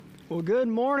Well, good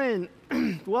morning.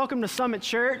 Welcome to Summit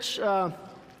Church.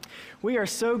 We are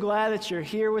so glad that you're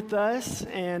here with us.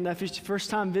 And if it's your first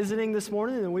time visiting this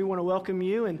morning, then we want to welcome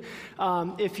you. And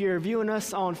if you're viewing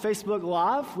us on Facebook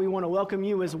Live, we want to welcome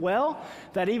you as well.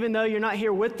 That even though you're not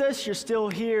here with us, you're still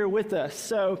here with us.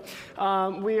 So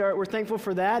we're thankful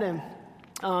for that. And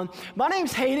my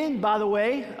name's Hayden, by the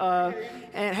way, I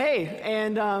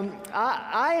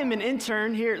am an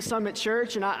intern here at Summit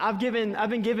Church, and I've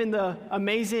been given the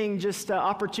amazing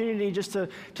opportunity just to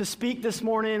speak this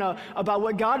morning about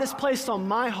what God has placed on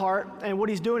my heart and what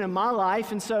He's doing in my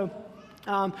life. And so,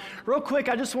 real quick,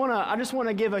 I just want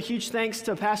to give a huge thanks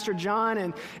to Pastor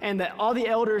John and all the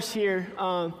elders here.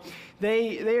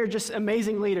 They are just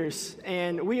amazing leaders,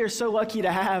 and we are so lucky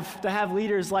to have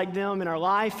leaders like them in our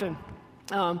life, and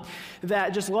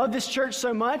that just love this church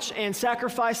so much and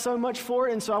sacrifice so much for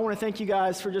it. And so I want to thank you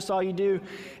guys for just all you do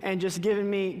and just giving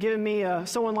me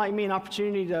someone like me an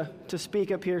opportunity to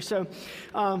speak up here. So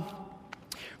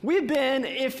we've been,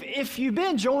 if you've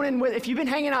been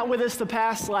hanging out with us the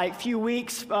past few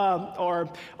weeks or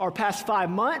past 5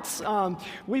 months,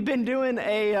 we've been doing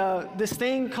this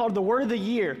thing called the Word of the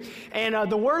Year.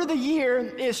 And the Word of the Year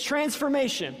is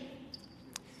transformation.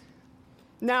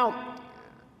 Now,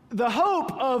 the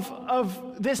hope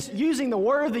of this using the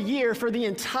Word of the Year for the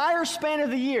entire span of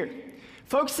the year,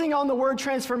 focusing on the word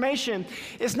transformation,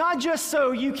 is not just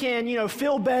so you can,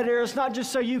 feel better. It's not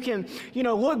just so you can,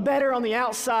 look better on the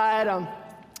outside,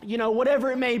 whatever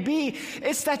it may be.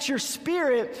 It's that your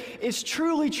spirit is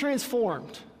truly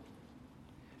transformed.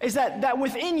 Is that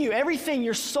within you, everything,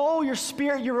 your soul, your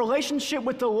spirit, your relationship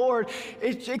with the Lord,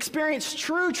 experience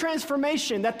true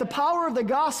transformation, that the power of the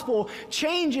gospel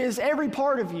changes every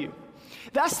part of you.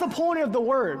 That's the point of the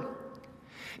Word.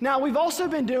 Now, we've also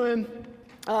been doing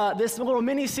this little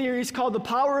mini-series called The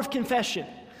Power of Confession,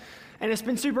 and it's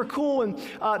been super cool. And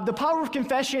the power of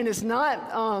confession is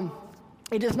not...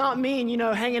 It does not mean,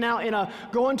 hanging out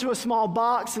going to a small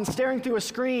box and staring through a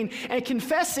screen and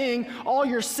confessing all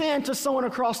your sin to someone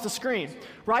across the screen,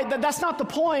 right? That's not the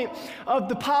point of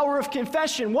the power of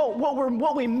confession.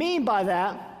 What we mean by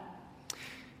that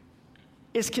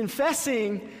is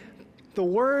confessing the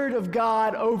Word of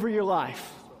God over your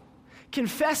life.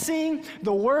 Confessing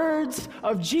the words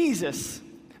of Jesus,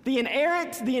 the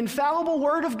inerrant, the infallible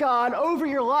Word of God over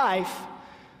your life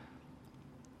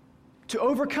to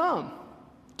overcome,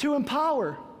 to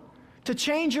empower, to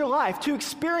change your life, to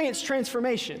experience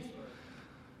transformation.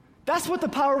 That's what the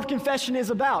power of confession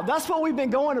is about. That's what we've been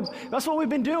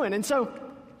doing. And so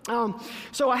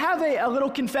I have a little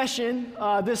confession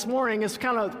this morning. It's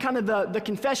kind of the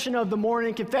confession of the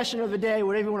morning, confession of the day,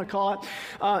 whatever you want to call it.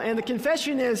 And the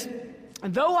confession is,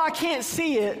 though I can't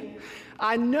see it,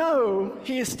 I know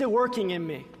He is still working in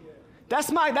me.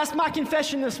 That's my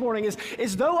confession this morning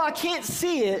is though I can't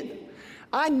see it,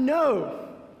 I know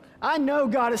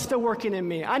God is still working in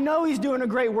me. I know He's doing a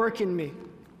great work in me.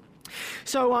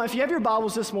 So if you have your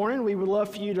Bibles this morning, we would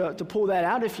love for you to pull that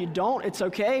out. If you don't, it's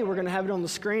okay. We're going to have it on the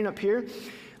screen up here.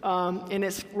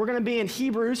 And we're going to be in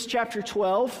Hebrews chapter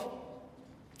 12.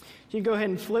 You can go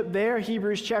ahead and flip there,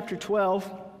 Hebrews chapter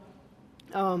 12.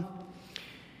 And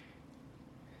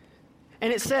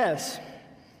it says,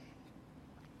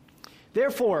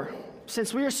 "Therefore,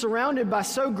 since we are surrounded by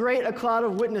so great a cloud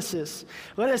of witnesses,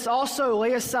 let us also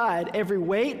lay aside every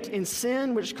weight and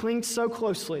sin which clings so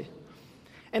closely.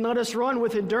 And let us run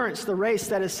with endurance the race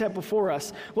that is set before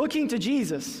us, looking to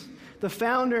Jesus, the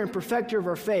founder and perfecter of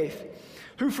our faith,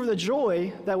 who for the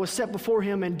joy that was set before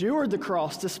Him endured the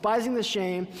cross, despising the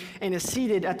shame, and is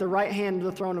seated at the right hand of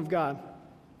the throne of God.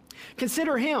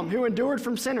 Consider Him who endured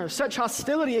from sinners such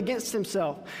hostility against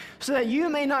Himself, so that you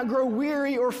may not grow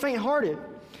weary or faint-hearted.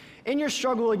 In your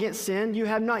struggle against sin, you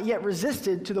have not yet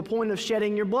resisted to the point of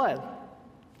shedding your blood.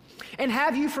 And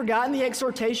have you forgotten the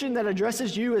exhortation that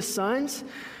addresses you as sons?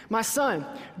 My son,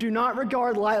 do not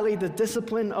regard lightly the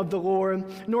discipline of the Lord,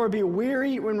 nor be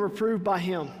weary when reproved by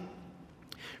Him.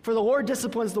 For the Lord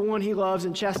disciplines the one He loves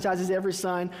and chastises every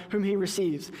son whom He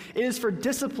receives. It is for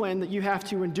discipline that you have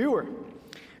to endure.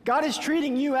 God is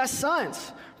treating you as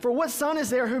sons. For what son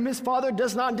is there whom his father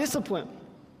does not discipline?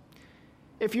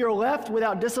 If you are left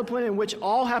without discipline in which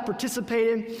all have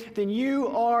participated, then you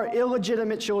are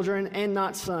illegitimate children and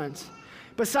not sons.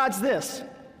 Besides this,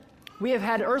 we have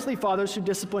had earthly fathers who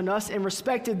disciplined us and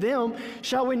respected them.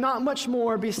 Shall we not much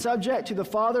more be subject to the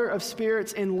Father of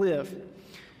spirits and live?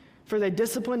 For they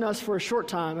disciplined us for a short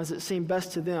time as it seemed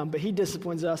best to them, but He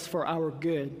disciplines us for our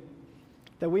good,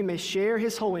 that we may share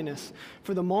His holiness.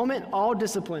 For the moment, all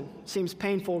discipline seems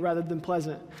painful rather than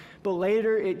pleasant, but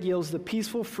later it yields the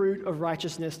peaceful fruit of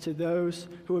righteousness to those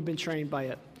who have been trained by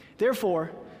it.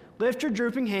 Therefore, Lift your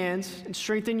drooping hands and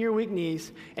strengthen your weak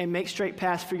knees and make straight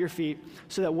paths for your feet,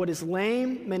 so that what is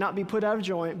lame may not be put out of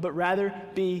joint, but rather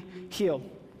be healed.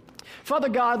 Father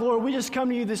God, Lord, we just come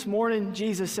to you this morning,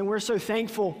 Jesus, and we're so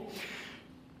thankful,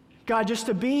 God, just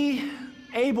to be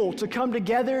able to come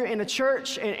together in a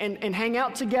church and hang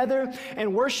out together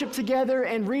and worship together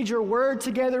and read your word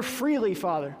together freely,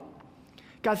 Father.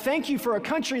 God, thank you for a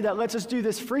country that lets us do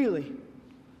this freely.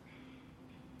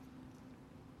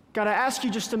 God, I ask you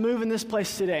just to move in this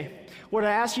place today. Lord,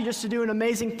 I ask you just to do an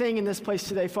amazing thing in this place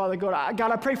today, Father. God,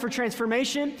 I pray for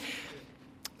transformation.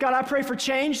 God, I pray for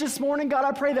change this morning. God,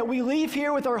 I pray that we leave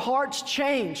here with our hearts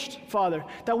changed, Father,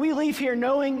 that we leave here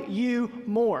knowing you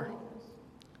more.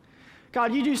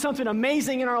 God, you do something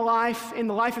amazing in our life, in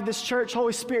the life of this church.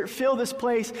 Holy Spirit, fill this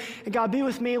place. And God, be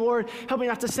with me, Lord. Help me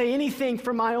not to say anything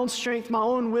from my own strength, my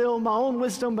own will, my own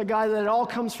wisdom, but God, that it all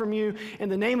comes from you. In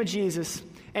the name of Jesus,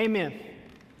 amen.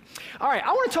 All right,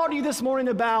 I want to talk to you this morning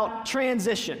about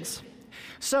transitions.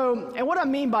 So, and what I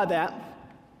mean by that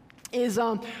is,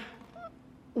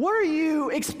 what are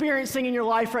you experiencing in your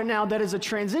life right now that is a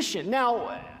transition?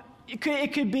 Now, it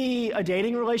could be a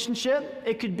dating relationship.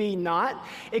 It could be not.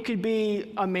 It could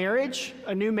be a marriage,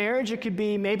 a new marriage. It could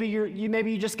be maybe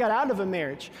you just got out of a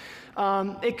marriage.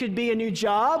 It could be a new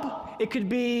job. It could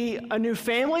be a new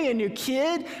family, a new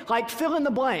kid. Like fill in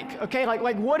the blank, okay?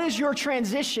 Like what is your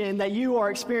transition that you are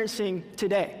experiencing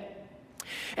today?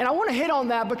 And I want to hit on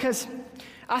that because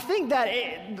I think that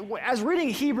as reading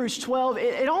Hebrews 12,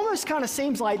 it almost kind of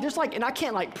seems like there's and I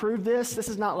can't prove this. This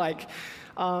is not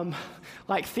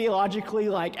theologically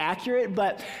accurate,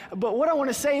 but what I want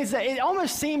to say is that it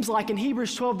almost seems like in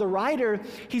Hebrews 12, the writer,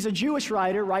 he's a Jewish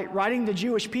writer, right, writing to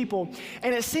Jewish people,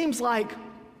 and it seems like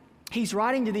he's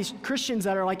writing to these Christians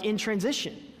that are in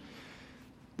transition,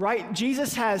 right?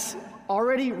 Jesus has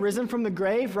already risen from the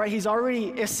grave, right? He's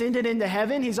already ascended into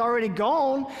heaven. He's already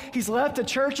gone. He's left. The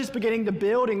church is beginning to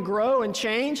build and grow and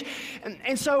change,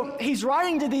 and so he's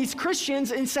writing to these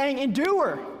Christians and saying,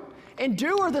 endure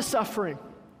the suffering.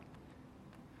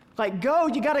 Go,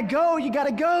 you gotta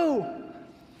go.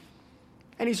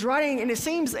 And he's writing, and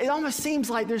it almost seems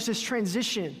like there's this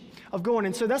transition of going.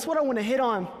 And so that's what I want to hit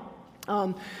on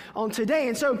today.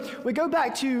 And so we go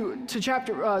back to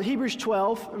chapter Hebrews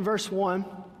 12, verse 1.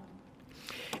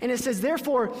 And it says,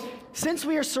 therefore, since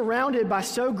we are surrounded by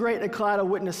so great a cloud of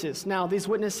witnesses. Now, these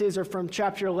witnesses are from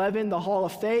chapter 11, the hall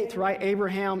of faith, right?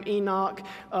 Abraham, Enoch,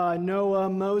 Noah,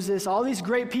 Moses, all these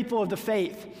great people of the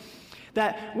faith.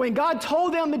 That when God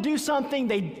told them to do something,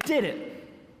 they did it.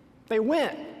 They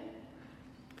went.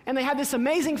 And they had this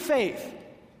amazing faith.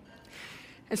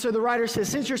 And so the writer says,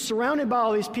 since you're surrounded by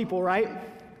all these people, right?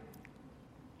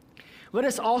 Let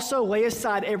us also lay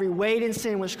aside every weight and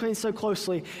sin which clings so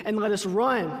closely, and let us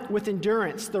run with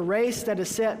endurance the race that is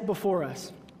set before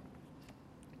us.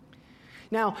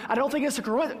 Now, I don't think it's a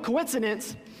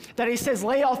coincidence that he says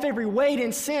lay off every weight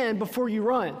and sin before you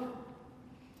run.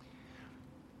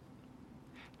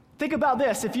 Think about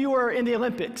this. If you were in the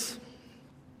Olympics,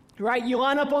 right? You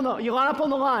line up on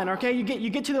the line, okay? You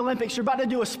get to the Olympics. You're about to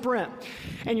do a sprint,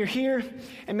 and you're here,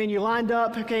 and then you're lined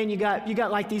up, okay? And you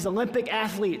got these Olympic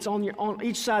athletes on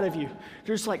each side of you.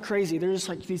 They're just crazy. They're just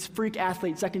these freak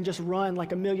athletes that can just run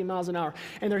 1,000,000 miles an hour,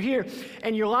 and they're here,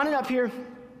 and you're lining up here,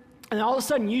 and all of a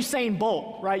sudden Usain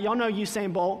Bolt, right? Y'all know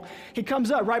Usain Bolt. He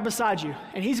comes up right beside you,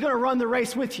 and he's going to run the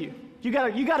race with you. You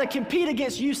got to compete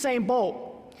against Usain Bolt.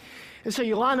 And so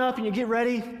you line up and you get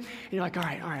ready, and you're like, all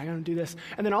right, I'm going to do this.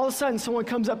 And then all of a sudden, someone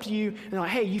comes up to you, and they're like,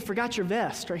 hey, you forgot your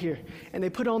vest right here. And they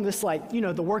put on this,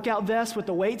 the workout vest with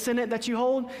the weights in it that you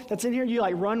hold, that's in here, you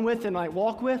run with and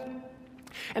walk with.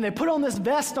 And they put on this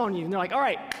vest on you, and they're like, all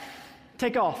right,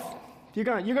 take off. You're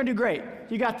gonna do great.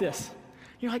 You got this.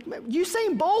 You're like,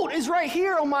 Usain Bolt is right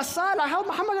here on my side. How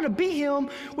am I going to beat him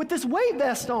with this weight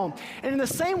vest on? And in the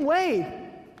same way,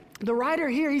 the writer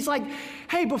here, he's like,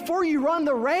 hey, before you run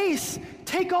the race,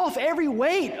 take off every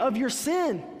weight of your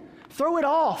sin. Throw it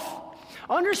off.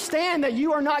 Understand that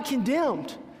you are not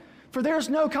condemned, for there is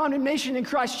no condemnation in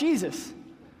Christ Jesus.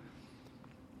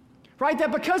 Right?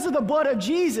 That because of the blood of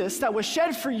Jesus that was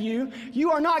shed for you,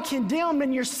 you are not condemned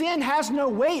and your sin has no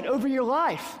weight over your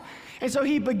life. And so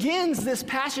he begins this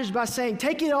passage by saying,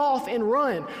 take it off and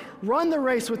run. Run the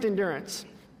race with endurance.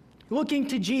 Looking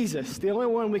to Jesus, the only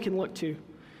one we can look to.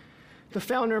 The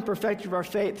founder and perfecter of our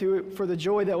faith, who for the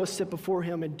joy that was set before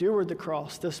him endured the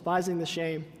cross, despising the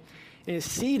shame, and is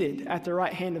seated at the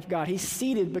right hand of God. He's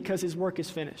seated because his work is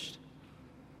finished.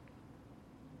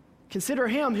 Consider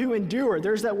him who endured,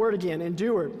 there's that word again,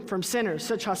 endured from sinners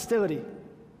such hostility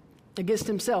against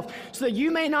himself, so that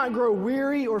you may not grow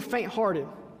weary or faint-hearted.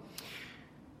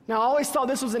 Now, I always thought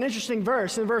this was an interesting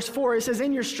verse. In verse 4, it says,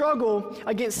 in your struggle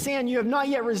against sin, you have not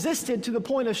yet resisted to the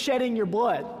point of shedding your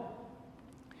blood.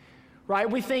 Right?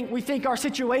 We think our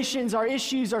situations, our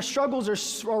issues, our struggles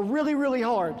are really, really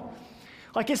hard.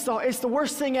 Like it's the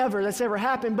worst thing ever that's ever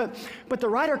happened. But the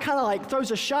writer kind of like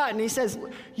throws a shot and he says,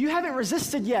 you haven't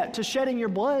resisted yet to shedding your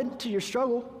blood, to your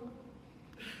struggle.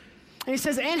 And he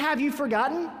says, and have you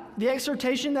forgotten the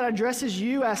exhortation that addresses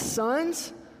you as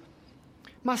sons?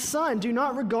 My son, do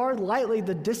not regard lightly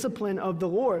the discipline of the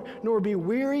Lord, nor be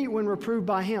weary when reproved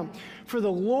by him. For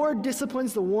the Lord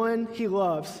disciplines the one he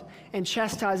loves and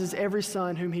chastises every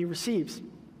son whom he receives.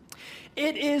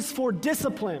 It is for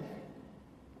discipline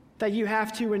that you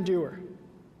have to endure.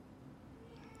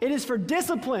 It is for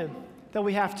discipline that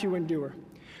we have to endure.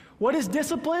 What is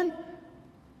discipline?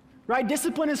 Right?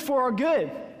 Discipline is for our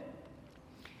good.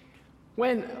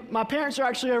 When my parents are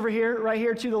actually over here, right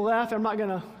here to the left, I'm not going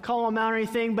to call them out or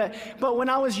anything, but when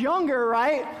I was younger,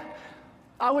 right,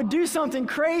 I would do something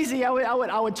crazy. I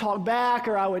would talk back,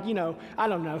 or I would, I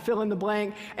don't know, fill in the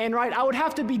blank. And right, I would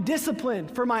have to be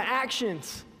disciplined for my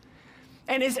actions.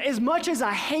 And as much as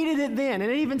I hated it then, and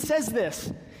it even says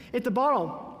this at the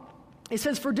bottom, it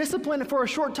says, for discipline for a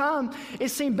short time, it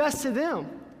seemed best to them.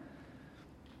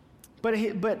 But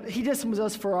he disciplines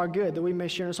us for our good, that we may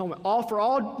share in his moment.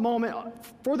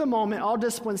 For the moment, all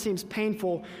discipline seems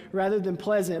painful rather than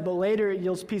pleasant, but later it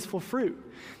yields peaceful fruit.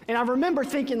 And I remember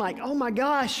thinking like, oh my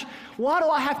gosh, why do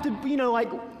I have to,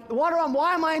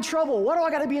 why am I in trouble? Why do I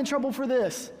got to be in trouble for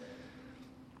this?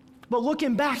 But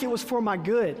looking back, it was for my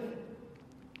good.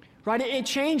 Right? It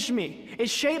changed me. It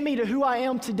shaped me to who I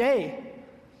am today.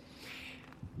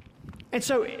 And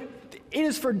so it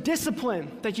is for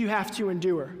discipline that you have to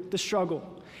endure the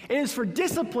struggle. It is for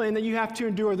discipline that you have to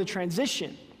endure the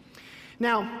transition.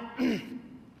 Now,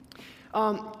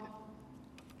 so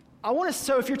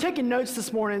if you're taking notes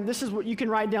this morning, this is what you can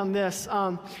write down this.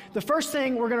 The first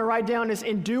thing we're going to write down is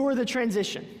endure the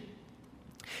transition.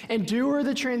 Endure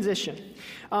the transition.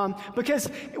 Because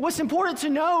what's important to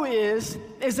know is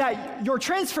that your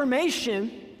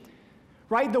transformation,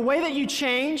 right, the way that you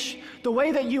change, the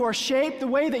way that you are shaped, the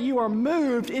way that you are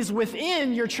moved is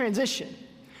within your transition.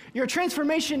 Your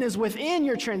transformation is within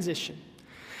your transition.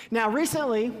 Now,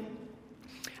 recently,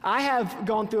 I have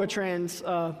gone through a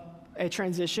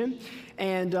transition,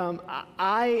 and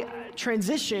I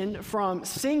transitioned from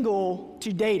single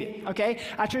to dating, okay?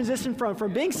 I transitioned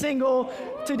from being single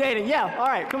to dating. Yeah, all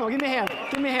right, come on, give me a hand.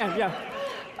 Give me a hand,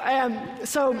 yeah.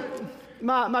 So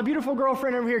my beautiful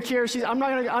girlfriend over here, Kira,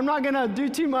 I'm not gonna do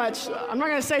too much. I'm not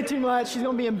gonna say too much. She's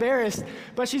gonna be embarrassed,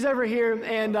 but she's over here,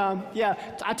 and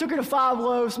I took her to Five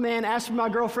Loaves, man, asked for my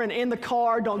girlfriend in the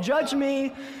car. Don't judge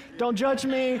me. Don't judge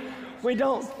me. We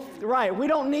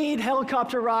don't need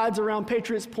helicopter rides around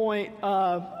Patriots Point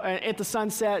at the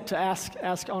sunset to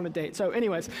ask on a date. So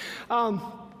anyways,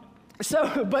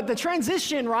 but the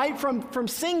transition, right, from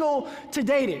single to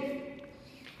dating,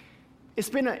 it's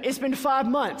been 5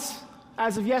 months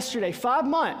as of yesterday, 5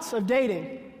 months of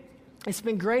dating. It's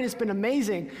been great, it's been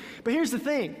amazing. But here's the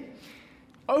thing.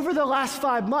 Over the last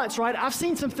 5 months, right, I've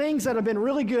seen some things that have been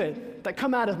really good that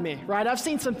come out of me, right? I've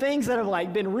seen some things that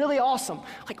have been really awesome.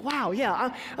 Like, wow,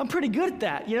 yeah, I'm pretty good at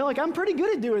that. I'm pretty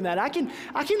good at doing that. I can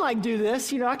do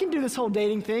this, I can do this whole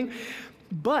dating thing.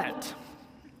 But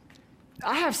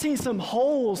I have seen some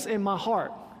holes in my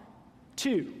heart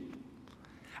too.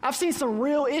 I've seen some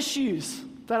real issues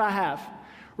that I have,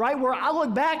 right? Where I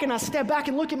look back and I step back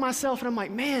and look at myself and I'm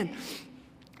like, man,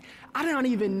 I didn't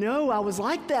even know I was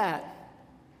like that.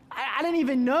 I didn't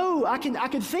even know I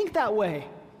could think that way.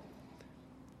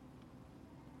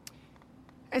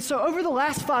 And so over the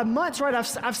last 5 months, right,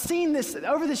 I've seen this,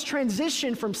 over this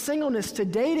transition from singleness to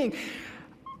dating,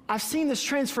 I've seen this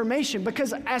transformation,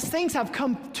 because as things have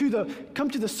come to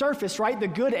the surface, right, the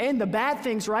good and the bad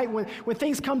things, right, when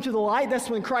things come to the light, that's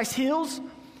when Christ heals.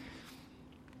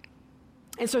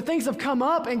 And so things have come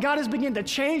up, and God has begun to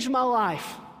change my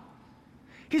life.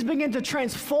 He's begun to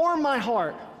transform my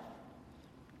heart.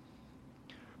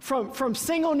 From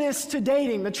singleness to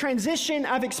dating, the transition,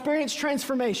 I've experienced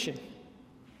transformation.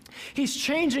 He's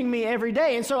changing me every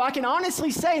day. And so I can honestly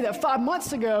say that 5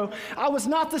 months ago, I was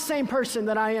not the same person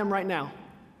that I am right now.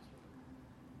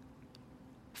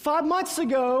 5 months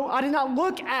ago, I did not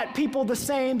look at people the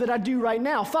same that I do right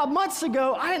now. 5 months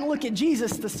ago, I didn't look at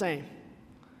Jesus the same.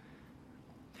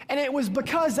 And it was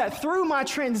because that through my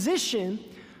transition,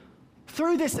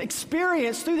 through this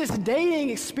experience, through this dating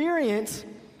experience,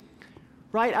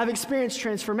 right, I've experienced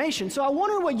transformation. So I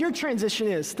wonder what your transition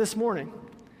is this morning.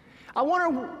 I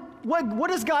wonder What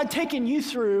is God taking you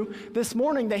through this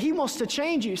morning that he wants to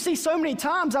change you? See, so many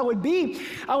times I would be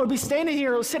standing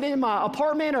here or sitting in my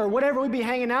apartment or whatever, we'd be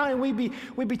hanging out and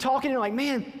we'd be talking and like,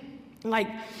 man, like,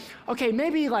 okay,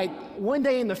 maybe like one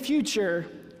day in the future,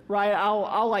 right,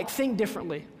 I'll like think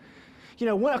differently. You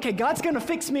know, okay, God's going to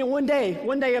fix me one day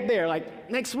up there, like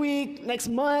next week, next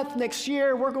month, next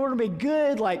year, we're going to be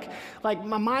good. Like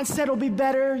my mindset will be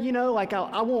better, you know, like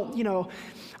I won't, you know,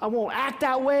 I won't act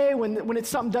that way when it's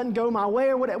something doesn't go my way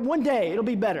or whatever. One day it'll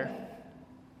be better.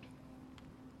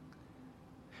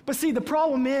 But see, the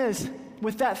problem is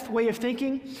with that way of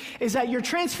thinking is that your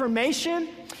transformation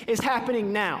is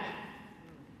happening now.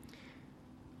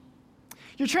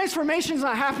 Your transformation is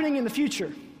not happening in the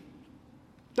future.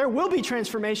 There will be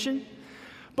transformation,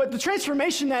 but the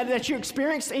transformation that you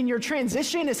experienced in your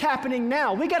transition is happening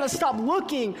now. We got to stop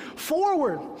looking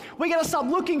forward. We got to stop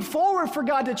looking forward for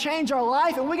God to change our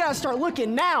life, and we got to start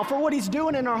looking now for what he's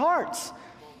doing in our hearts.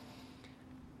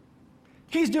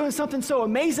 He's doing something so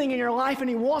amazing in your life, and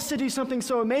he wants to do something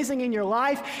so amazing in your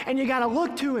life, and you got to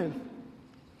look to him.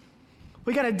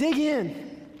 We got to dig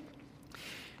in.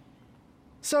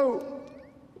 So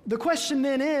the question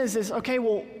then is okay,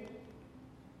 well,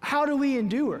 how do we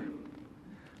endure?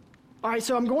 All right,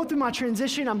 so I'm going through my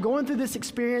transition. I'm going through this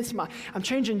experience. I'm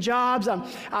changing jobs. I'm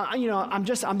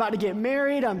about to get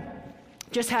married. I'm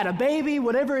just had a baby.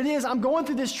 Whatever it is, I'm going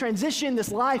through this transition.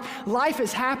 This life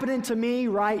is happening to me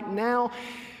right now,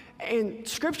 and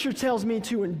Scripture tells me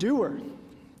to endure.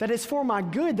 That it's for my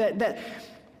good. That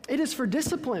it is for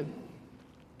discipline,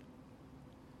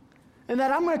 and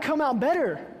that I'm going to come out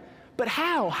better. But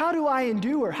how? How do I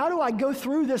endure? How do I go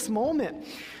through this moment?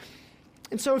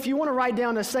 And so if you want to write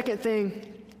down the second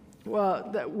thing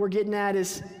that we're getting at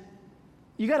is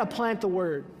you got to plant the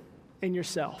word in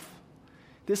yourself.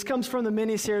 This comes from the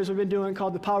mini-series we've been doing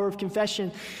called The Power of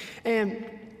Confession. And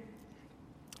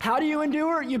how do you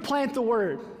endure? You plant the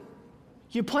word.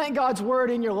 You plant God's word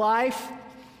in your life.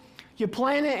 You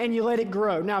plant it and you let it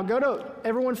grow. Now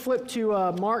everyone flip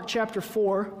to Mark chapter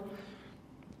 4.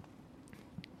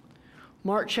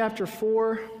 Mark chapter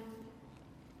 4.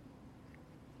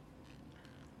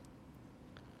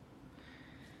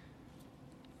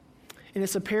 And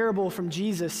it's a parable from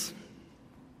Jesus.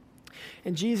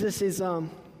 And Jesus is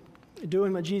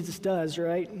doing what Jesus does,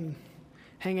 right? And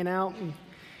hanging out. And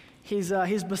he's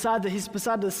beside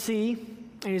the sea,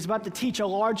 and he's about to teach a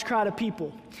large crowd of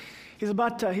people. He's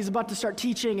about to start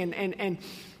teaching, and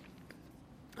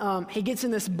he gets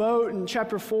in this boat in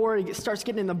chapter 4. He starts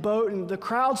getting in the boat, and the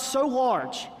crowd's so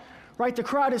large, right? The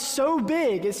crowd is so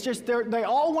big. It's just they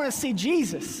all want to see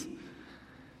Jesus.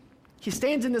 He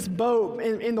stands in this boat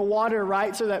in the water,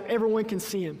 right, so that everyone can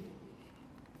see him,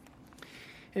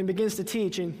 and begins to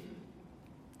teach. In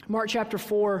Mark chapter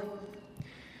 4,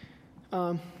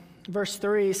 verse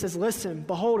 3, he says, "Listen,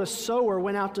 behold, a sower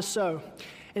went out to sow.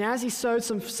 And as he sowed,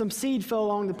 some seed fell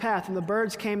along the path, and the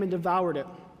birds came and devoured it.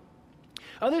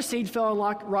 Other seed fell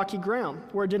on rocky ground,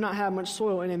 where it did not have much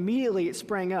soil, and immediately it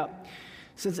sprang up,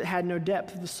 since it had no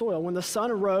depth of the soil. When the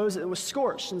sun arose, it was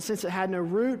scorched, and since it had no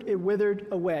root, it withered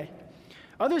away.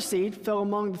 Other seed fell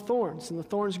among the thorns, and the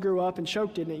thorns grew up and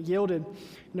choked it, and it yielded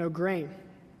no grain.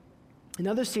 And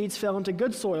other seeds fell into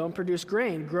good soil and produced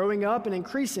grain, growing up and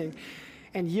increasing,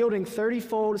 and yielding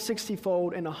 30-fold,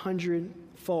 60-fold, and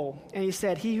 100-fold. And he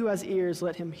said, he who has ears,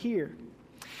 let him hear."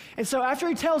 And so after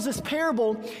he tells this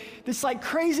parable, this like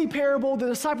crazy parable, the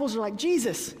disciples are like,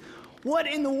 "Jesus, what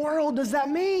in the world does that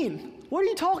mean? What are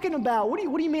you talking about? What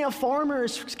do you mean a farmer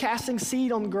is casting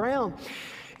seed on the ground?"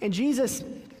 And Jesus,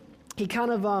 he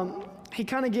kind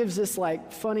of gives this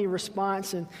like funny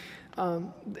response, and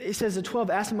he says the 12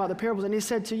 asked him about the parables, and he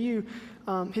said to you,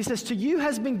 "To you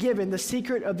has been given the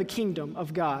secret of the kingdom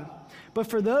of God. But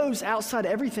for those outside,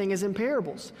 everything is in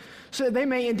parables, so that they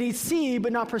may indeed see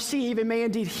but not perceive, and may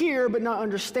indeed hear but not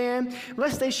understand,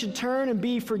 lest they should turn and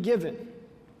be forgiven."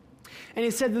 And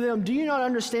he said to them, "Do you not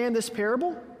understand this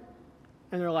parable?"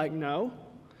 And they're like, "No."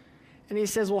 And he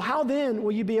says, "Well, how then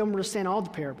will you be able to understand all the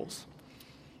parables?"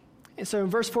 And so in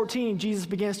verse 14, Jesus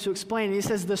begins to explain, and he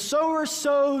says, "The sower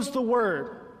sows the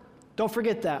word." Don't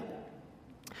forget that.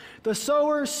 The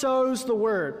sower sows the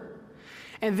word.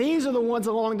 And these are the ones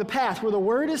along the path where the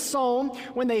word is sown.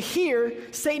 When they hear,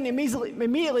 Satan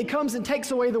immediately comes and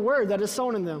takes away the word that is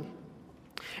sown in them.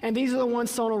 And these are the ones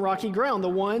sown on rocky ground, the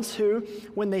ones who,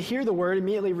 when they hear the word,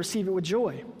 immediately receive it with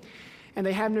joy. And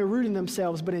they have no root in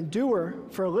themselves, but endure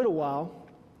for a little while.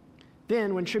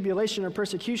 Then, when tribulation or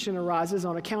persecution arises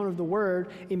on account of the word,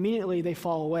 immediately they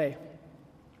fall away.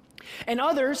 And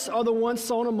others are the ones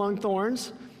sown among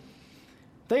thorns.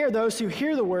 They are those who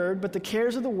hear the word, but the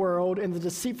cares of the world and the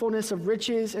deceitfulness of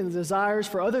riches and the desires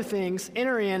for other things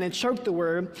enter in and choke the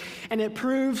word, and it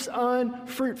proves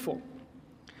unfruitful.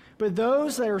 But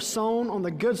those that are sown on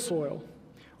the good soil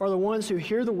are the ones who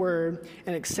hear the word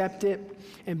and accept it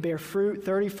and bear fruit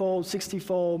 30-fold,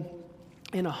 60-fold,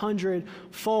 and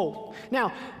 100-fold.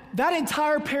 Now, that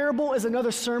entire parable is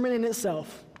another sermon in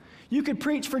itself. You could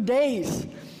preach for days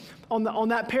on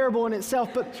that parable in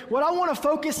itself, but what I want to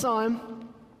focus on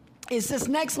is this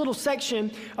next little section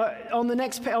on the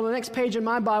next page in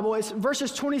my Bible. It's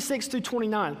verses 26 through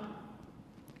 29.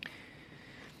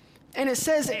 And it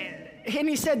says, and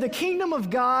he said, the kingdom of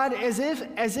God is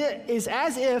as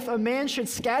if a man should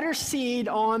scatter seed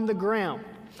on the ground.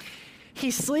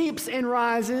 He sleeps and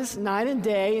rises night and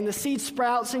day, and the seed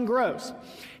sprouts and grows.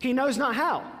 He knows not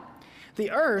how. The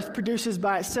earth produces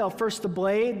by itself first the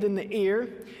blade, then the ear,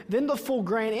 then the full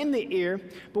grain in the ear.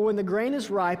 But when the grain is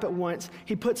ripe at once,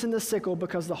 he puts in the sickle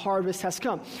because the harvest has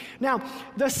come. Now,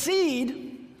 the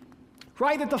seed,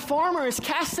 right, that the farmer is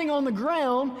casting on the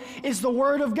ground is the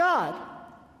word of God.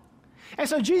 And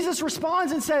so Jesus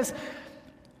responds and says,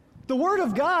 the word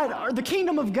of God, or the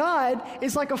kingdom of God,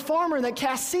 is like a farmer that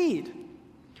casts seed,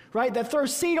 right, that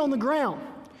throws seed on the ground.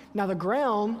 Now, the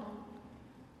ground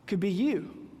could be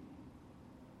you.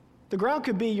 The ground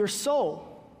could be your soul.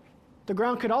 The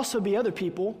ground could also be other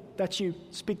people that you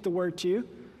speak the word to,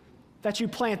 that you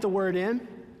plant the word in.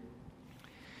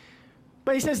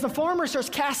 But he says the farmer starts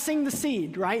casting the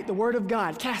seed, right? The word of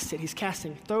God. Cast it. He's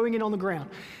casting, throwing it on the ground.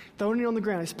 Throwing it on the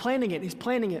ground. He's planting it. He's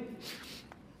planting it.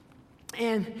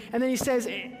 And then he says,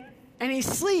 and he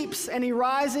sleeps and he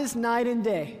rises night and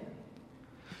day.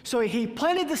 So he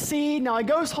planted the seed. Now he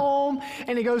goes home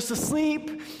and he goes to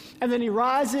sleep. And then he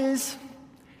rises.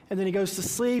 And then he goes to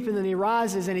sleep, and then he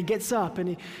rises, and he gets up,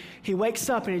 and he wakes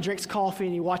up, and he drinks coffee,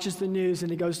 and he watches the news,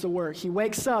 and he goes to work. He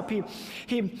wakes up, he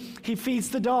feeds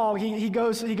the dog, he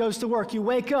goes to work. You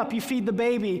wake up, you feed the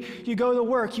baby, you go to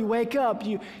work, you wake up,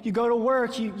 you go to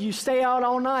work, you stay out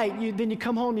all night, then you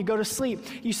come home, you go to sleep.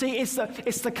 You see, it's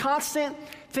the constant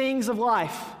things of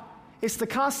life. It's the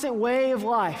constant way of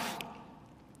life.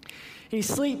 He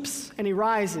sleeps, and he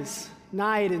rises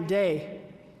night and day,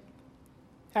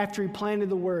 after he planted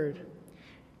the word.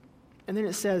 And then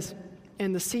it says,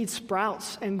 and the seed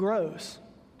sprouts and grows.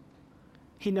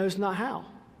 He knows not how.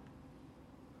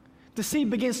 The seed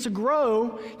begins to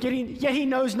grow, yet he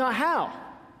knows not how.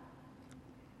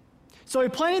 So he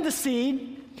planted the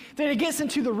seed, then it gets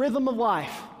into the rhythm of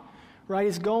life. Right,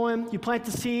 it's going, you plant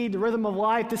the seed, the rhythm of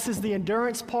life. This is the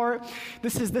endurance part.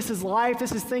 This is life.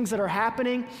 This is things that are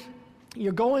happening.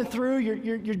 You're going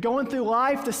through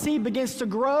life. The seed begins to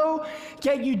grow,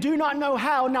 yet you do not know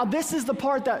how. Now, this is the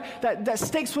part that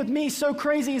sticks with me so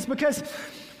crazy, is because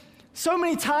so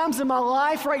many times in my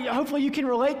life, right, hopefully you can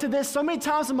relate to this, so many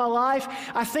times in my life,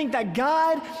 I think that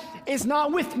God is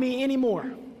not with me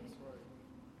anymore.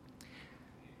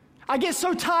 I get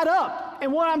so tied up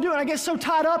in what I'm doing. I get so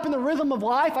tied up in the rhythm of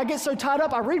life. I get so tied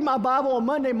up. I read my Bible on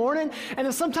Monday morning, and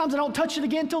then sometimes I don't touch it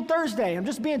again until Thursday. I'm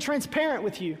just being transparent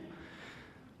with you.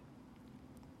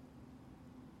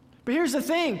 But here's the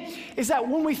thing, is that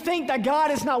when we think that God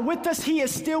is not with us, He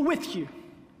is still with you.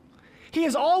 He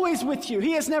is always with you.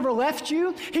 He has never left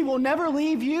you. He will never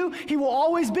leave you. He will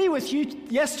always be with you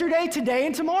yesterday, today,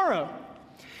 and tomorrow.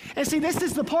 And see, this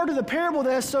is the part of the parable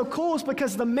that is so cool, is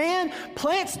because the man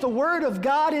plants the word of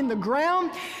God in the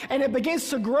ground, and it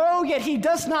begins to grow, yet he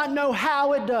does not know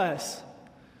how it does.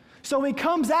 So he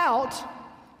comes out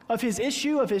of his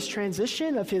issue, of his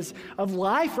transition, of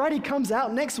life, right? He comes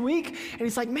out next week, and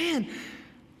he's like, man,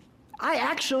 I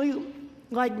actually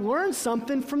learned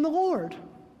something from the Lord.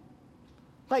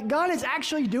 God is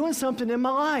actually doing something in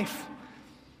my life.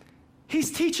 He's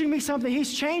teaching me something.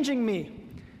 He's changing me.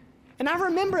 And I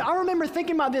remember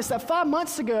thinking about this, that 5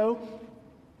 months ago,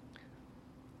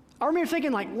 I remember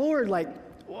thinking Lord,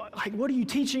 what are you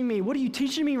teaching me? What are you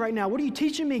teaching me right now? What are you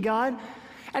teaching me, God?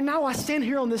 And now I stand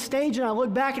here on this stage and I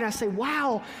look back and I say,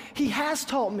 wow, He has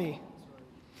taught me.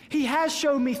 He has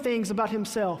showed me things about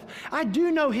Himself. I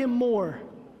do know Him more.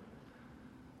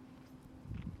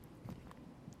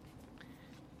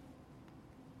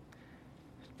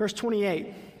 Verse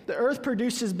 28, the earth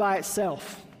produces by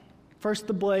itself, first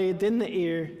the blade, then the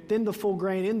ear, then the full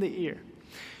grain in the ear.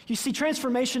 You see,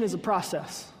 transformation is a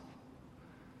process.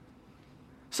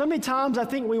 So many times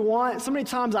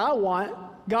I want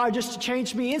God just to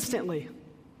change me instantly.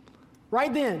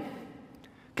 Right then.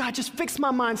 God, just fix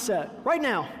my mindset right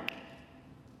now.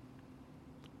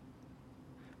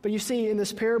 But you see, in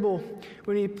this parable,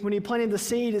 when he planted the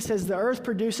seed, it says the earth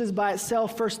produces by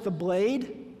itself first the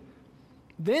blade,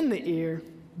 then the ear,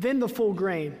 then the full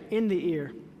grain in the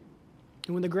ear.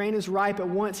 And when the grain is ripe, at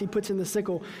once he puts in the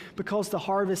sickle because the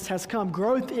harvest has come.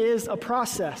 Growth is a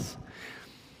process.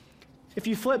 If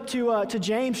you flip to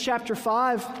James chapter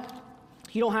 5,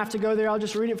 you don't have to go there. I'll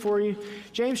just read it for you.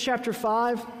 James chapter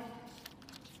 5,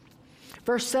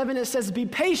 verse 7, it says, "Be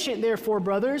patient, therefore,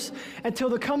 brothers, until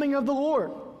the coming of the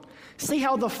Lord. See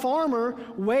how the farmer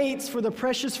waits for the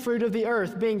precious fruit of the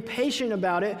earth, being patient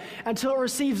about it until it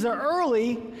receives the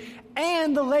early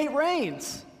and the late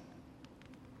rains."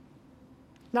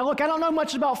 Now look, I don't know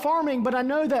much about farming, but I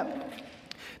know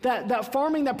that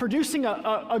farming, that producing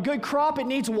a good crop, it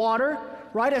needs water,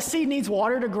 right? A seed needs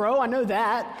water to grow. I know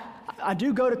that. I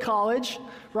do go to college,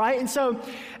 right? And so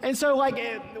like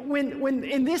when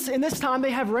in this time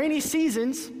they have rainy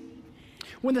seasons.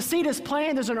 When the seed is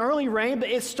planted, there's an early rain, but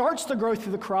it starts the growth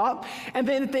of the crop. And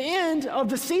then at the end of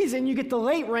the season, you get the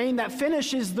late rain that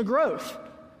finishes the growth.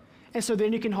 And so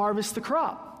then you can harvest the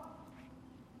crop.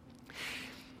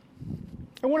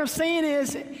 And what I'm saying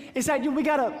is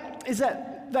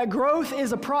that growth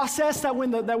is a process, that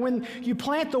when you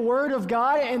plant the word of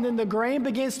God and then the grain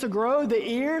begins to grow,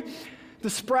 the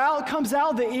sprout comes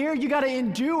out, the ear, you got to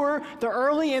endure the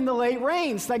early and the late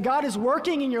rains. That God is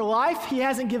working in your life. He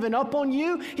hasn't given up on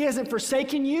you. He hasn't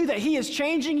forsaken you. That He is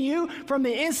changing you from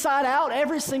the inside out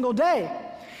every single day.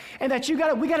 And that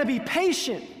we got to be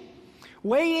patient,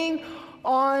 waiting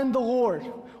on the Lord,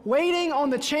 waiting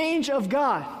on the change of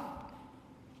God.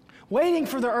 Waiting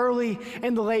for the early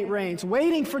and the late rains,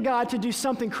 waiting for God to do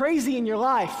something crazy in your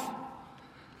life.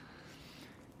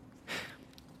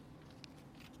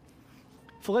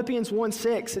 Philippians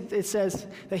 1:6, it says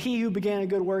that He who began a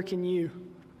good work in you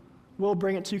will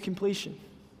bring it to completion.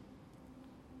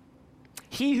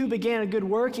 He who began a good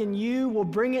work in you will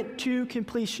bring it to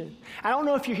completion. I don't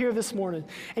know if you're here this morning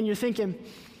and you're thinking,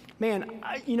 man,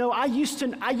 I used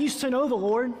to know the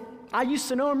Lord. I used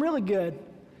to know Him really good.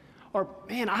 Or,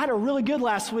 man, I had a really good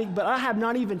last week, but I have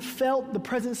not even felt the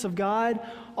presence of God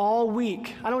all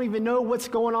week. I don't even know what's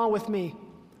going on with me.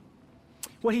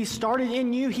 What He started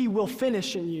in you, He will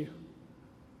finish in you.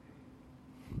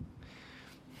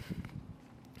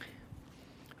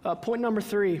 Point number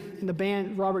 3 in the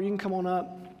band. Robert, you can come on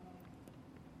up.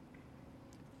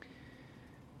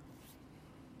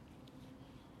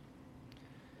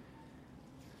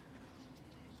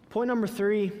 Point number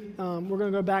 3, we're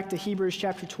going to go back to Hebrews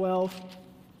chapter 12,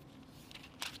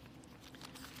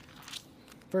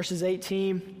 verses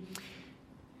 18.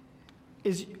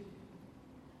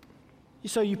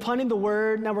 So you planted the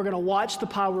word, now we're going to watch the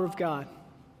power of God.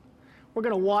 We're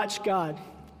going to watch God.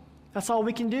 That's all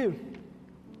we can do.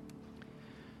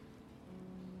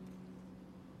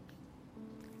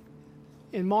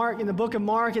 In the book of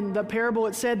Mark, in the parable,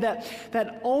 it said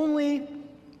that only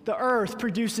the earth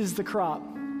produces the crop.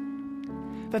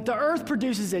 That the earth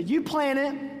produces it. You plant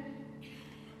it,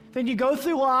 then you go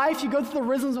through life, you go through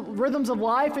the rhythms of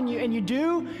life, and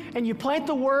you plant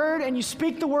the word, and you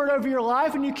speak the word over your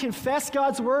life, and you confess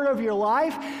God's word over your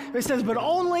life. It says, but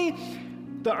only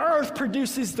the earth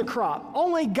produces the crop.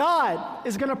 Only God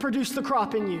is going to produce the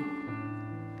crop in you.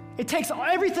 It takes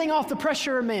everything off the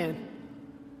pressure of man.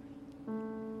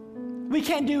 We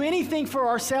can't do anything for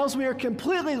ourselves. We are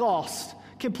completely lost,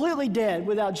 completely dead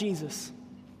without Jesus.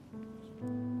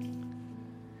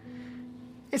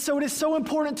 And so it is so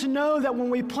important to know that when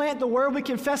we plant the word, we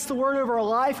confess the word over our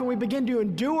life, and we begin to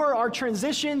endure our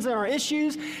transitions and our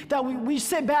issues, that we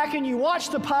sit back and you watch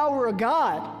the power of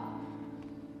God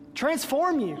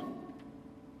transform you.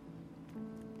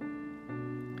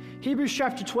 Hebrews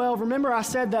chapter 12, remember I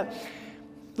said that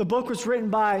the book was written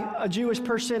by a Jewish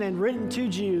person and written to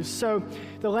Jews. So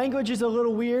the language is a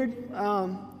little weird,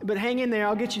 but hang in there,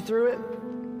 I'll get you through it.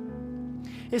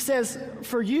 It says,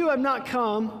 "For you have not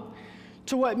come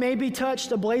to what may be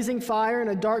touched, a blazing fire and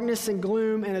a darkness and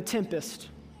gloom and a tempest,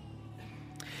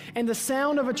 and the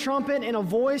sound of a trumpet and a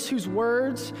voice whose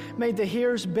words made the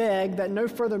hearers beg that no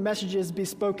further messages be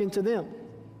spoken to them.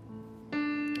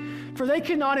 For they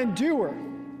could not endure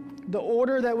the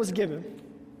order that was given.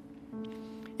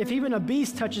 If even a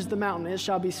beast touches the mountain, it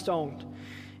shall be stoned.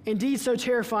 Indeed, so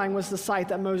terrifying was the sight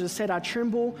that Moses said, I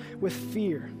tremble with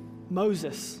fear."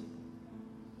 Moses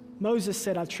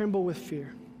said, "I tremble with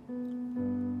fear.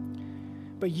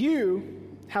 But you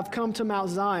have come to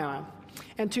Mount Zion,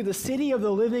 and to the city of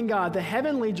the living God, the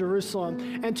heavenly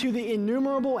Jerusalem, and to the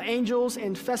innumerable angels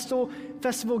and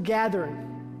festival gathering,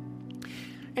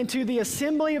 and to the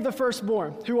assembly of the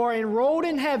firstborn, who are enrolled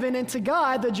in heaven, and to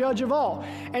God, the judge of all,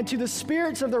 and to the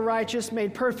spirits of the righteous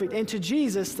made perfect, and to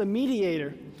Jesus, the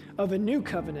mediator of a new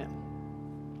covenant,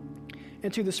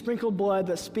 and to the sprinkled blood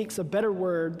that speaks a better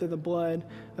word than the blood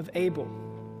of Abel."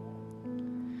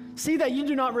 See that you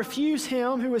do not refuse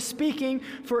him who is speaking,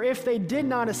 for if they did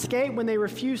not escape when they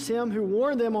refused him who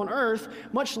warned them on earth,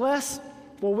 much less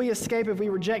will we escape if we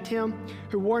reject him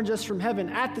who warns us from heaven.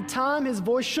 At the time his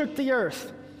voice shook the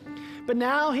earth, but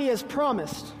now he has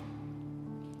promised,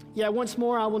 yet once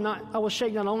more I will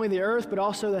shake not only the earth, but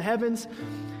also the heavens.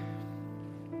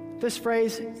 This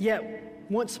phrase, yet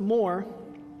once more,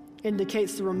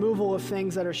 indicates the removal of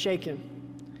things that are shaken.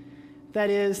 That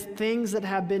is, things that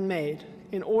have been made,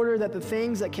 in order that the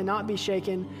things that cannot be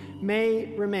shaken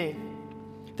may remain.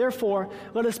 Therefore,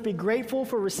 let us be grateful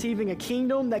for receiving a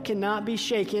kingdom that cannot be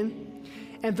shaken,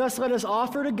 and thus let us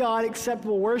offer to God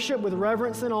acceptable worship with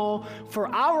reverence and awe, for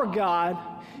our God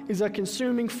is a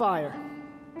consuming fire.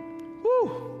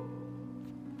 Woo!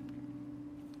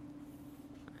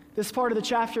 This part of the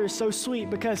chapter is so sweet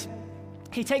because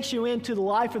he takes you into the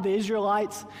life of the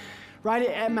Israelites right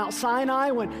at Mount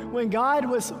Sinai when God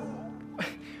was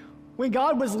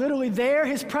literally there.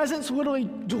 His presence literally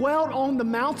dwelt on the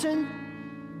mountain.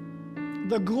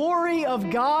 The glory of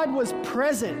God was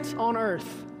present on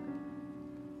earth.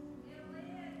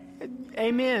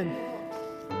 Amen.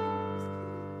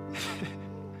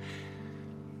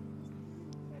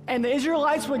 And the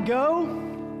Israelites would go,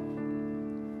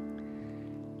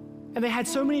 and they had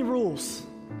so many rules,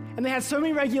 and they had so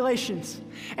many regulations,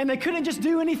 and they couldn't just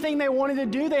do anything they wanted to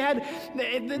do.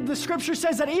 The scripture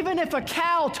says that even if a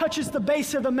cow touches the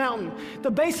base of the mountain,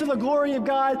 the base of the glory of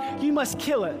God, you must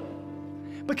kill it,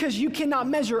 because you cannot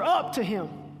measure up to him.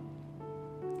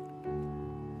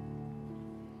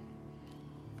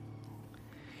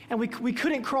 And we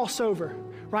couldn't cross over,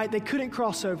 right? They couldn't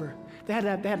cross over. They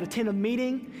had to attend a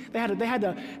meeting. They had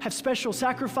to have special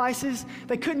sacrifices.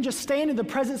 They couldn't just stand in the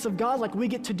presence of God like we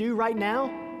get to do right now.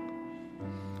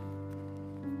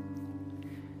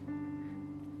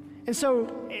 And so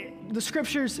the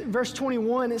scriptures, verse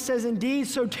 21, it says, "Indeed,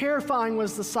 so terrifying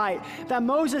was the sight that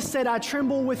Moses said, I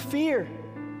tremble with fear."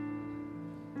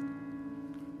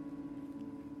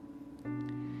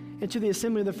 And to the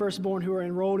assembly of the firstborn who are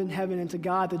enrolled in heaven, and to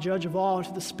God, the judge of all, and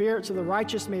to the spirits of the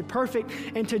righteous made perfect,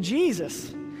 and to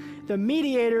Jesus, the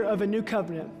mediator of a new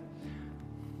covenant.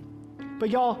 But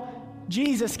y'all,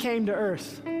 Jesus came to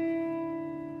earth.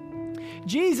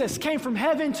 Jesus came from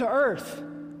heaven to earth.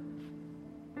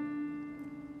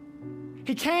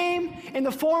 He came in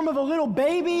the form of a little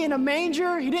baby in a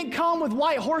manger. He didn't come with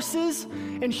white horses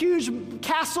and huge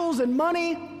castles and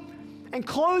money and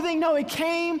clothing. No, he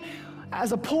came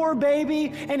as a poor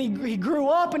baby, and he grew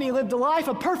up and he lived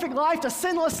a perfect life, a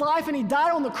sinless life, and he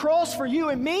died on the cross for you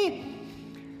and me.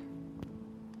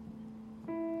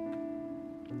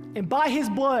 And by his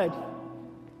blood,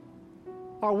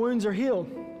 our wounds are healed.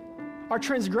 Our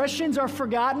transgressions are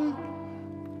forgotten.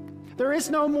 There is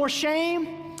no more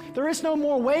shame. There is no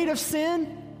more weight of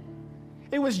sin.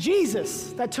 It was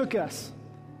Jesus that took us.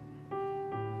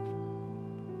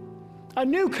 A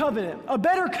new covenant, a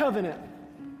better covenant.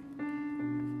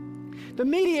 The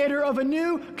mediator of a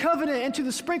new covenant, into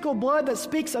the sprinkled blood that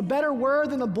speaks a better word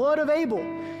than the blood of Abel.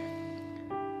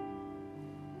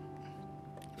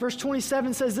 Verse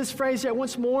 27 says this phrase yet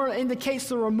once more indicates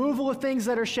the removal of things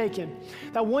that are shaken.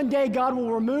 That one day God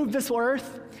will remove this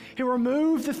earth. He'll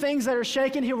remove the things that are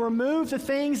shaken. He'll remove the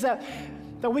things that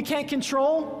we can't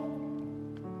control.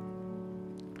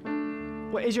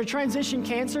 What, is your transition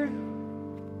cancer?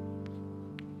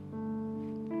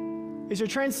 Is your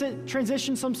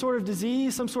transition some sort of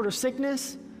disease, some sort of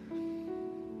sickness?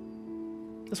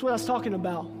 That's what I was talking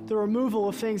about. The removal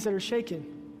of things that are shaken.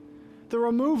 The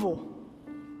removal.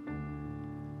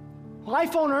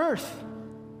 Life on earth.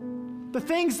 The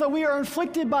things that we are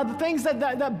inflicted by, the things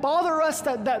that bother us,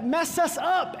 that mess us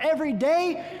up every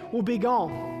day will be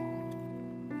gone.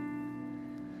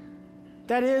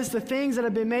 That is, the things that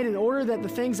have been made in order that the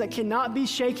things that cannot be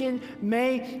shaken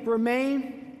may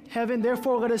remain. Heaven,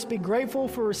 therefore, let us be grateful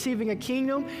for receiving a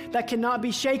kingdom that cannot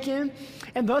be shaken,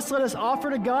 and thus let us offer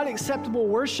to God acceptable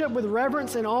worship with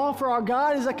reverence and awe, for our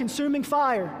God is a consuming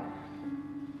fire.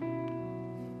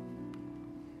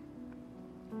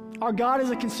 Our God is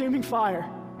a consuming fire.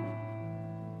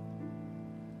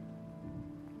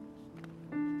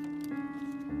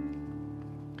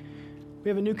 We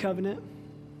have a new covenant.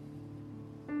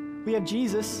 We have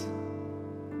Jesus.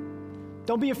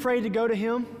 Don't be afraid to go to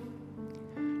him.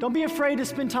 Don't be afraid to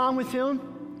spend time with him.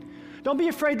 Don't be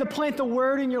afraid to plant the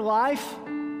word in your life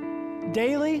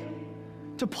daily,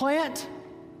 to plant,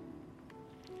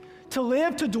 to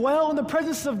live, to dwell in the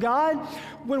presence of God.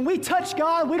 When we touch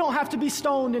God, we don't have to be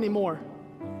stoned anymore.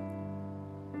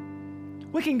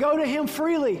 We can go to him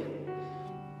freely.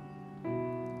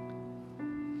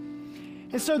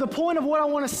 And so the point of what I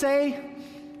want to say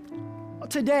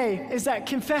today is that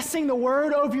confessing the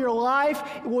word over your life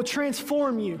will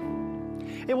transform you.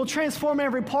 It will transform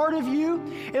every part of you.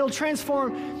 It'll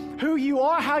transform who you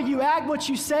are, how you act, what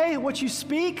you say, what you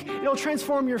speak. It'll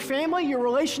transform your family, your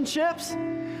relationships.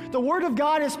 The Word of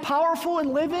God is powerful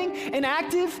and living and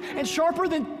active and sharper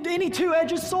than any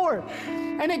two-edged sword.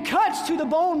 And it cuts to the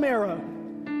bone marrow.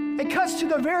 It cuts to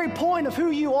the very point of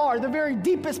who you are, the very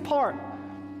deepest part.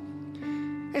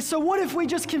 And so what if we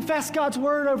just confess God's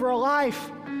Word over our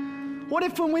life? What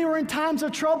if when we were in times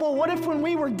of trouble? What if when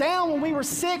we were down, when we were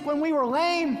sick, when we were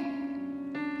lame?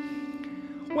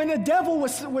 When the devil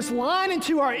was lying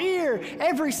into our ear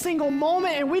every single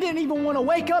moment and we didn't even want to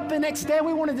wake up the next day,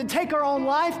 we wanted to take our own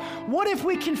life. What if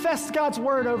we confessed God's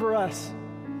word over us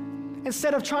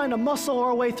instead of trying to muscle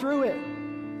our way through it?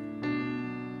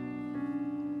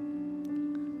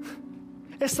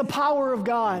 It's the power of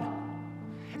God.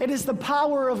 It is the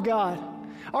power of God.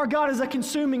 Our God is a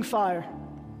consuming fire.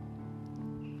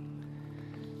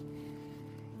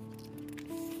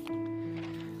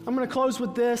 I'm going to close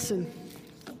with this. And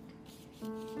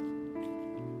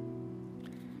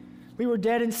we were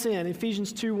dead in sin,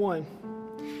 Ephesians 2:1.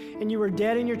 And you were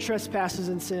dead in your trespasses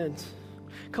and sins.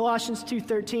 Colossians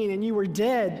 2:13, and you were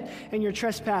dead in your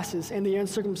trespasses and the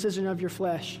uncircumcision of your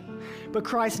flesh. But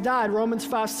Christ died, Romans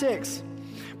 5:6.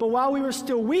 But while we were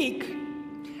still weak,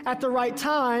 at the right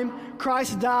time,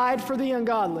 Christ died for the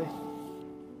ungodly.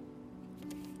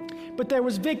 But there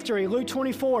was victory, Luke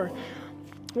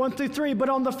 24:1-3. But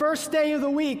on the first day of the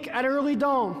week, at early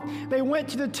dawn, they went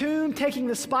to the tomb, taking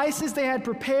the spices they had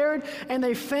prepared, and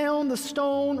they found the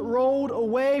stone rolled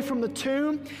away from the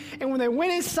tomb. And when they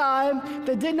went inside,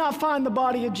 they did not find the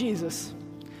body of Jesus,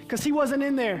 because he wasn't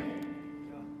in there.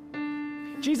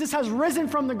 Jesus has risen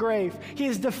from the grave. He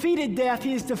has defeated death.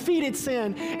 He has defeated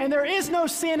sin. And there is no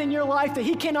sin in your life that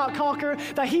he cannot conquer,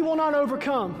 that he will not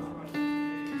overcome.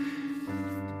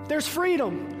 There's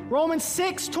freedom. Romans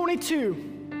 6:22.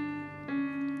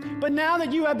 But now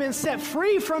that you have been set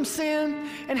free from sin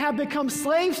and have become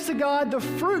slaves to God, the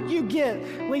fruit you get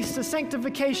leads to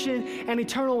sanctification and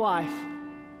eternal life.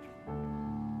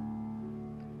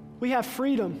 We have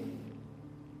freedom.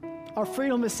 Our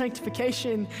freedom is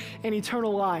sanctification and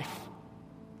eternal life.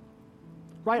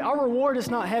 Right? Our reward is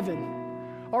not heaven.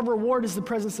 Our reward is the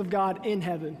presence of God in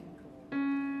heaven.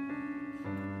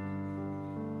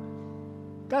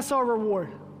 That's our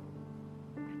reward.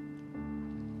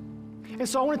 And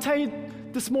so I want to tell you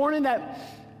this morning that,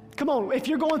 come on, if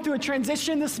you're going through a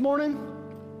transition this morning,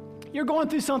 you're going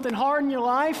through something hard in your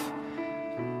life,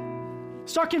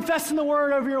 start confessing the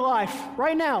word over your life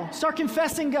right now. Start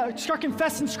confessing God, start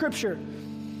confessing Scripture,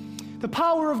 the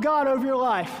power of God over your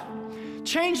life.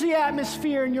 Change the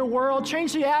atmosphere in your world.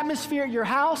 Change the atmosphere at your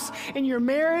house, in your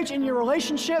marriage, in your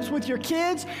relationships with your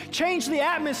kids. Change the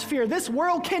atmosphere. This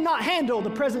world cannot handle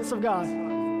the presence of God.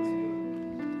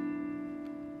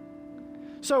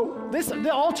 So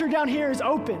the altar down here is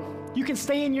open. You can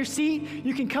stay in your seat.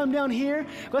 You can come down here.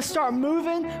 Let's start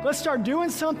moving. Let's start doing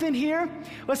something here.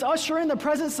 Let's usher in the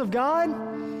presence of God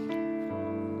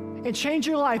and change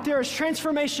your life. There is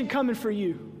transformation coming for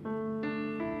you.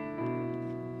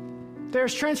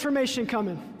 There's transformation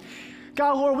coming.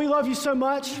 God, Lord, we love you so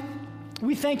much.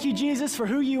 We thank you, Jesus, for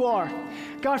who you are.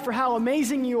 God, for how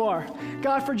amazing you are.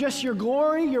 God, for just your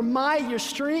glory, your might, your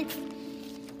strength.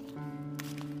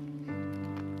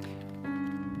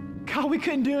 God, we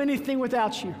couldn't do anything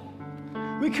without you.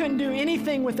 We couldn't do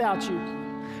anything without you.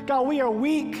 God, we are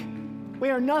weak. We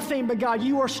are nothing, but God,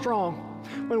 you are strong.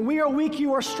 When we are weak,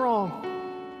 you are strong.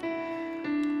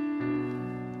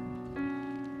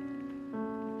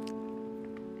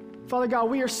 Father God,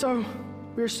 we are so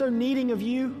needing of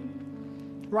you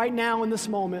right now in this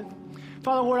moment.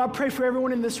 Father, Lord, I pray for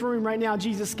everyone in this room right now,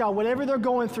 Jesus, God, whatever they're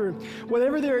going through,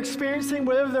 whatever they're experiencing,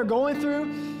 whatever they're going through,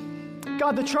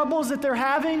 God, the troubles that they're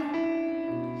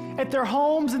having at their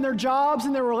homes and their jobs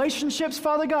and their relationships,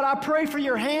 Father God, I pray for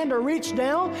your hand to reach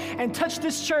down and touch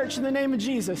this church in the name of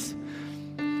Jesus.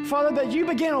 Father, that you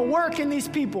begin to work in these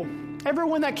people.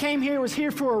 Everyone that came here was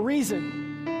here for a reason.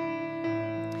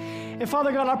 And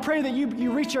Father God, I pray that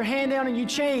you reach your hand down and you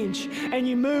change and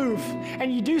you move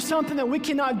and you do something that we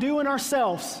cannot do in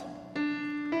ourselves.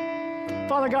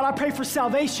 Father God, I pray for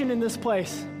salvation in this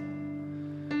place.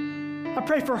 I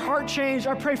pray for heart change.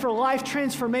 I pray for life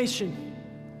transformation.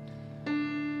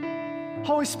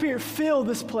 Holy Spirit, fill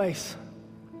this place.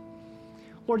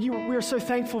 Lord, we are so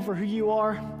thankful for who you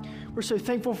are. We're so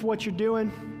thankful for what you're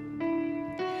doing.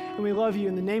 And we love you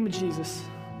in the name of Jesus.